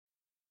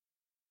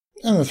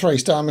And the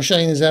 3-star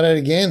machine is at it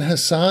again.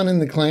 Hassan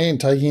and the clan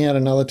taking out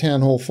another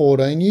Town Hall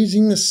 14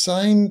 using the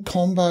same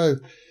combo.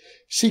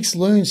 6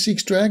 loons,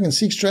 6 dragons,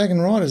 6 dragon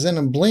riders, and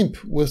a blimp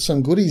with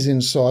some goodies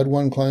inside.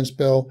 1 clone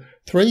spell,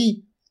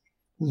 3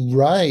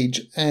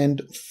 rage,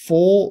 and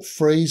 4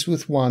 freeze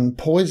with 1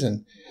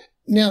 poison.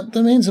 Now,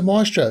 the man's a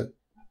maestro.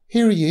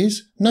 Here he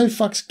is, no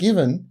fucks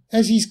given,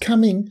 as he's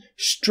coming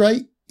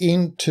straight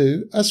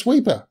into a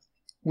sweeper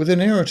with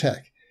an air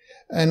attack.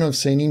 And I've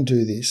seen him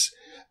do this.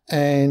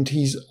 And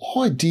his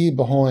idea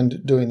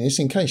behind doing this,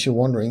 in case you're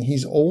wondering,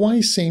 he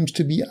always seems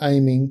to be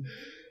aiming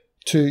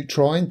to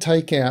try and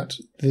take out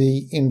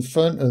the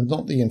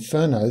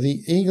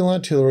the Eagle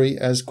Artillery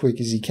as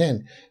quick as he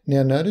can.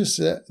 Now notice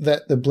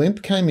that the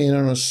blimp came in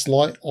on a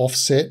slight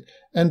offset,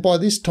 and by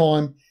this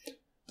time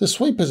the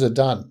sweepers are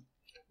done.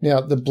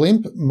 Now the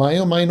blimp may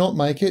or may not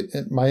make it.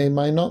 It may or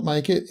may not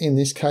make it. In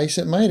this case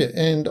it made it.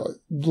 And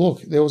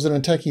look, there was an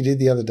attack he did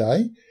the other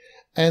day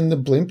and the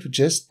blimp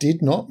just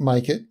did not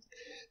make it.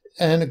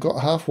 And it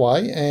got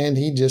halfway and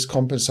he just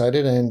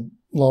compensated, and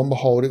lo and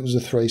behold, it was a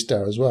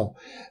 3-star as well.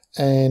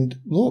 And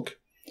look,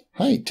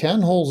 hey,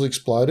 Town Hall's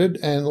exploded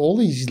and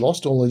he's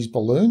lost all these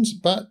balloons,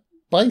 but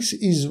base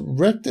is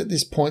wrecked at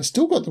this point.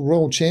 Still got the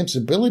Royal Champ's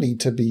ability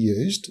to be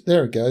used.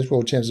 There it goes,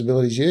 Royal Champ's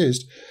ability is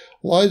used.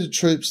 Loads of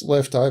troops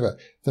left over.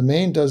 The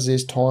man does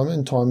this time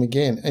and time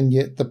again, and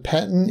yet the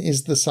pattern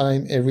is the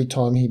same every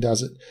time he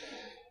does it.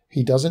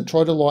 He doesn't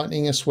try to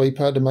lightning a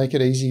sweeper to make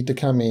it easy to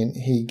come in.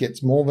 He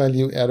gets more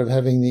value out of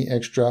having the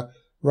extra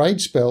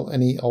rage spell,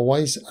 and he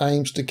always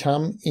aims to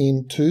come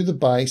into the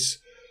base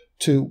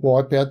to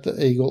wipe out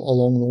the eagle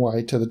along the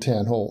way to the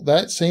Town Hall.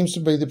 That seems to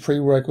be the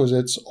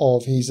prerequisites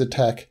of his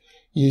attack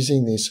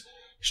using this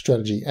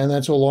strategy. And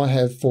that's all I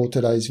have for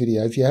today's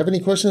video. If you have any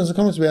questions or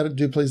comments about it,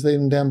 do please leave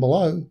them down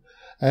below.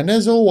 And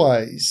as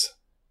always,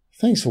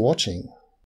 thanks for watching.